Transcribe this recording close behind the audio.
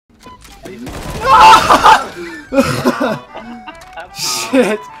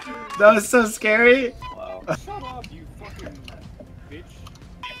Shit! That was so scary. Wow. Shut up, you fucking bitch.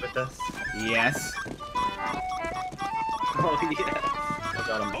 With us? Yes. Oh yeah. I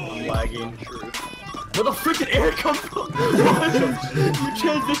got him. I'm lagging. Where the freaking air come from? You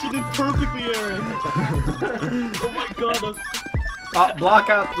transitioned it perfectly, Aaron. Oh my god. Oh, block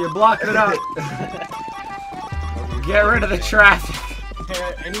out. You're blocking it out. Get rid of the traffic.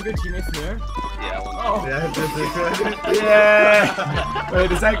 Hey, any of your teammates in there? Yeah, Oh. Yeah.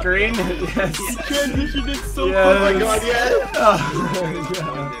 Wait, is that green? Yes. You transitioned it so Yes. Oh my god, yes! Oh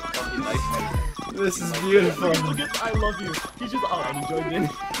my god. This is beautiful. Look at I love you. He's just and he joined in.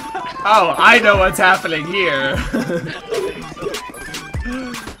 Oh, I know what's happening here.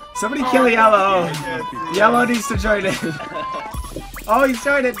 Somebody kill Yellow. Yellow needs to join in. Oh, he's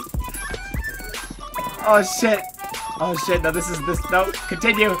joined it. Oh shit. Oh shit, no, no,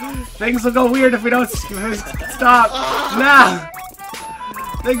 continue. Things will go weird if we don't stop. No!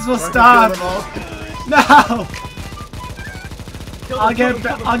 Things will stop. No! I'll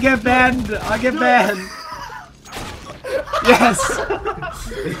get banned. I'll get banned. Yes!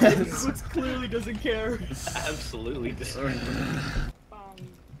 Yes. Woods clearly doesn't care. Absolutely.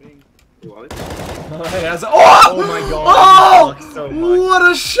 Oh my god. Oh! So much.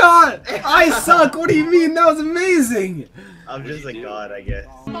 What a shot! I suck! What do you mean? That was amazing! I'm just a god, I guess.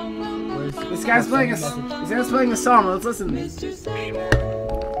 This guy's playing a song. Let's listen.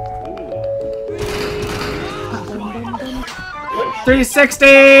 360!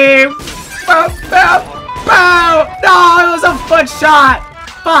 Bow, bow, bow! No, it was a foot shot!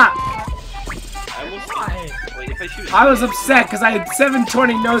 Fuck! I was upset because I had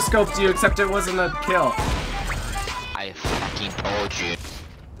 720 no scoped you, except it wasn't a kill. I fucking told you.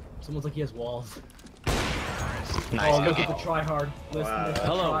 Someone's like he has walls. Nice. Oh, look at the tryhard. Wow.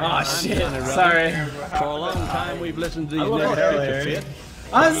 Hello. Oh shit! Sorry. For a long time, we've listened to these love niggas how take a fit.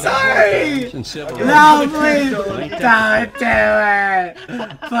 I'm sorry! And civil No, please! Don't do it!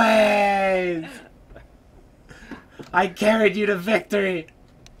 Please! I carried you to victory!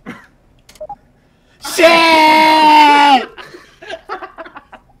 Shit!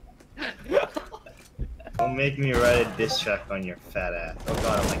 Don't make me write a diss track on your fat ass. Oh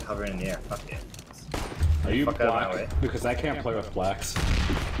god, I'm like hovering in the air. Fuck it. Are you Fuck out of my way. black? Because I can't play with blacks.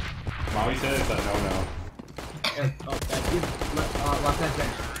 Mommy said it's a no-no.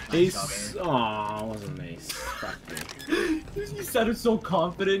 Ace. Aw, wasn't Ace. Fuck me. You sounded so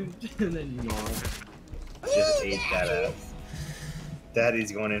confident, and then you know. Just ate that ass.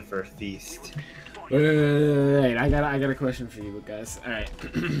 Daddy's going in for a feast. Wait, I got a question for you guys. Alright.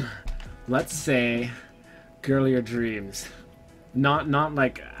 Let's say girl your dreams. Not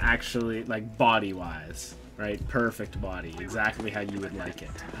like actually like body wise. Right? Perfect body. Exactly how you would like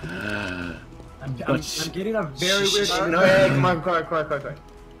it. I'm getting a very weird. No, yeah, come on, quiet.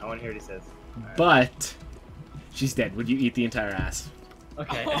 I want to hear what he says. But she's dead. Would you eat the entire ass?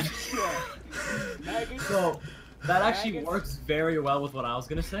 Okay. So that actually works very well with what I was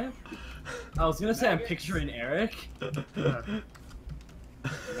gonna say. I was gonna say I'm picturing Eric.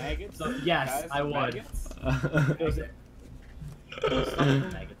 Maggots? So yes, Guys, I would. maggots?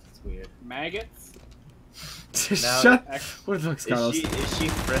 Maggots, it's weird. Maggots? Shut. What the fuck's Carlos? Is she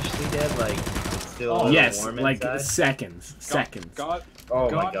freshly dead? Like still Yes, warm like inside? seconds. Seconds. Oh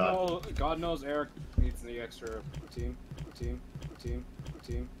my god. God knows Eric needs the extra routine.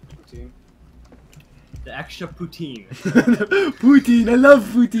 The extra poutine. Poutine, I love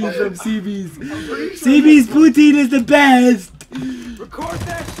poutine from CB's. CB's poutine is the best. Record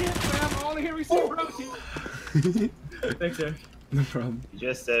that shit, fam. I wanna hear me say protein. Thanks, Eric. No problem. You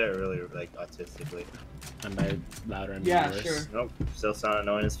just said it really like autistically. Am I louder and Yeah, worse? sure. Nope. Still sound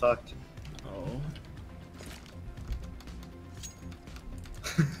annoying as fuck. Oh.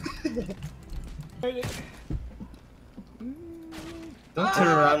 Don't turn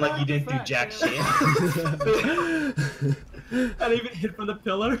around like you didn't do jack shit. I didn't even hit from the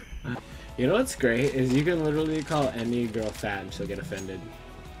pillar. You know what's great is you can literally call any girl fat and she'll get offended.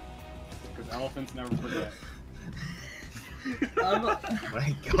 Because elephants never forget. Oh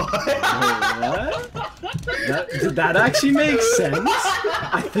my god. What? Did that actually make sense?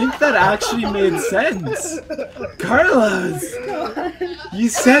 I think that actually made sense. Carlos! You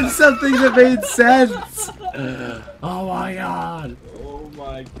said something that made sense! Oh my god. Oh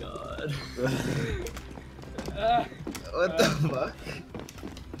my god. What the fuck?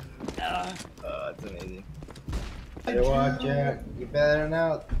 Oh, it's amazing. Hey, watch out. You better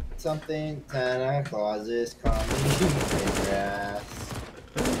know something. Santa Claus is coming in your ass.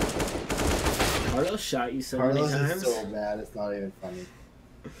 Carlos shot you so Carlos many is times. so bad, it's not even funny.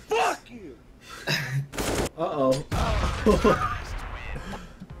 Fuck you! Uh-oh.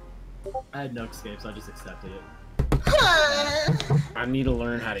 I had no escape, so I just accepted it. I need to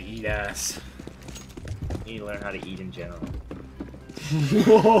learn how to eat ass. You need to learn how to eat in general. Why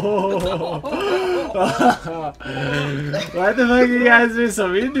the fuck are you guys being so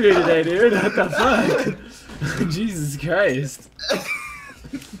mean to me today, dude? What the fuck? Jesus Christ.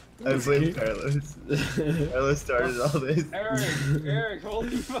 I blame Carlos. Carlos started all this. Eric,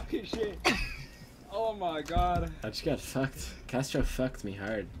 holy fucking shit. Oh my god. I just got fucked. Castro fucked me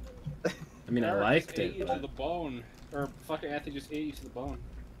hard. I mean, I Eric liked just ate it. you But... to the bone. Or fucking Anthony just ate you to the bone.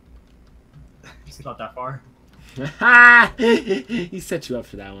 It's not that far. He set you up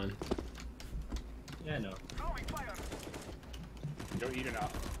for that one. Yeah, I know. Don't eat it now.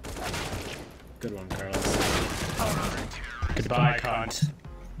 Good one, Carlos. Goodbye, cunt.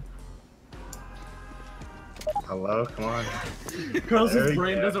 Hello, come on. Carlos's Very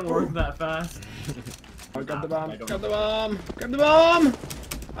brain good. doesn't work that fast. Oh, grab the bomb. I don't Grab the know. bomb. Grab the bomb.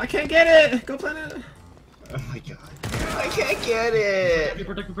 I can't get it. Go planet. Oh my god. I can't get it!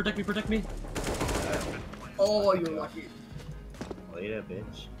 Protect me, protect me, protect me! Oh, you're lucky. Later,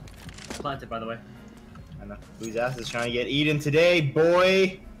 bitch. Planted, by the way. I know. Whose ass is trying to get eaten today,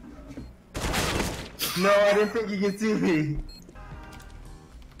 boy? No, I didn't think you could see me.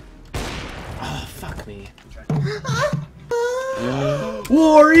 Oh, fuck me.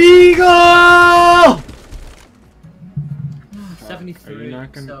 War Eagle! 73. Are you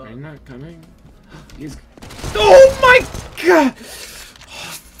not gonna? so... Are you not coming? He's. Oh my god! Oh,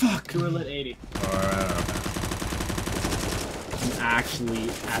 fuck. Tourlet 80. I'm actually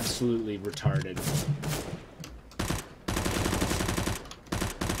absolutely retarded.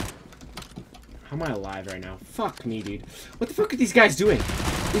 How am I alive right now? Fuck me, dude. What the fuck are these guys doing?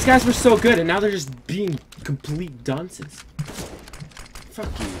 These guys were so good, and now they're just being complete dunces.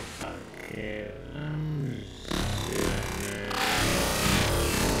 Fuck you.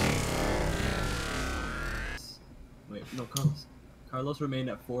 Wait, no, Carlos. Carlos remained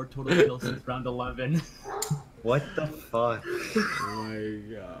at 4 total kills since round 11. What the fuck? Oh my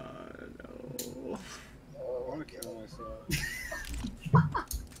god, no. I wanna kill myself.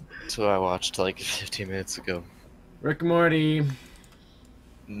 That's what I watched like 15 minutes ago. Rick and Morty.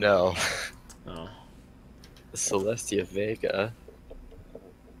 No. Oh. Celestia Vega.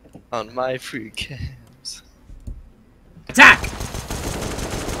 On my free cams. Attack!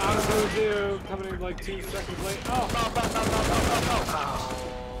 I'm gonna do coming in like 2 seconds late. Oh!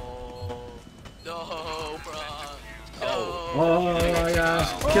 No, bro. Oh my gosh.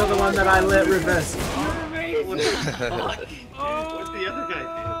 Kill the one that I lit, Rufus. What's the other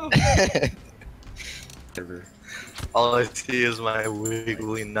guy do? All I see is my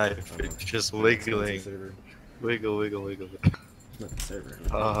wiggling knife. It's just wiggling. Wiggle, wiggle, wiggle. Not the server.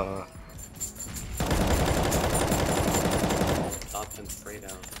 Up and spray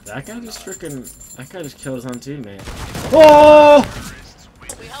down. That guy just freaking. That guy just killed his own teammate. Oh!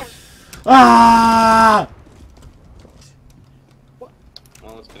 Ah!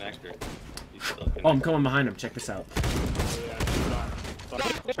 Well, it's been extra. Oh, I'm coming behind him. Check this out.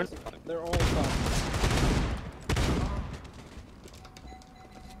 They're all fun.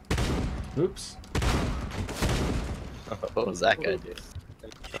 Oops. What was that guy do?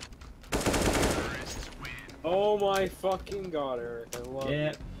 Oh my fucking god, Eric. I love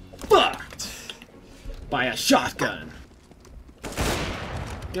Get fucked by a shotgun.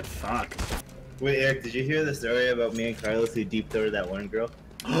 Get fucked. Wait, Eric, did you hear the story about me and Carlos who deep throated that one girl?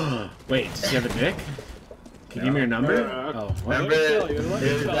 Wait, does he have a dick? Can you give me your number? Oh, what? Remember tell you, let me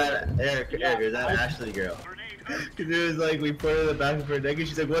it was tell that Eric, it was that Ashley girl. Cause it was like we put her in the back of her neck and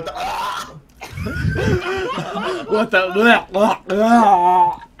she's like, what the ah! What the? Oh my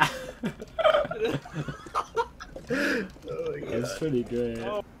That's god. pretty good.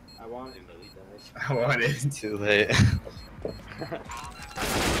 I want him. I want it. Too late.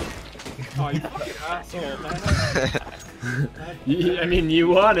 Oh, you fucking asshole, man. I mean, you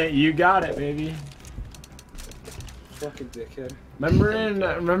want it, you got it, baby. Fucking dickhead. Remember in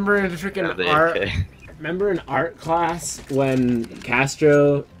freaking art. Remember in art class when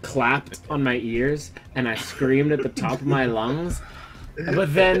Castro clapped on my ears and I screamed at the top of my lungs?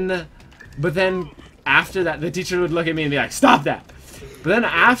 But then after that, the teacher would look at me and be like, "Stop that!" But then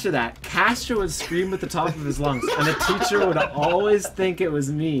after that, Castro would scream at the top of his lungs, and the teacher would always think it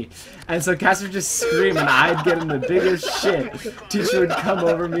was me. And so Castro would just scream, and I'd get in the biggest shit. Teacher would come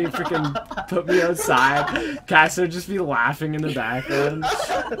over me, freaking put me outside. Castro would just be laughing in the background.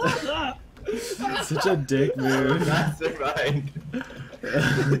 Such a dick move. Mastermind.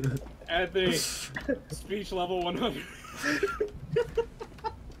 Anthony, speech level 100.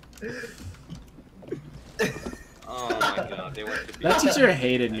 my god, they went to That teacher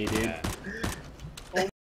hated me, dude.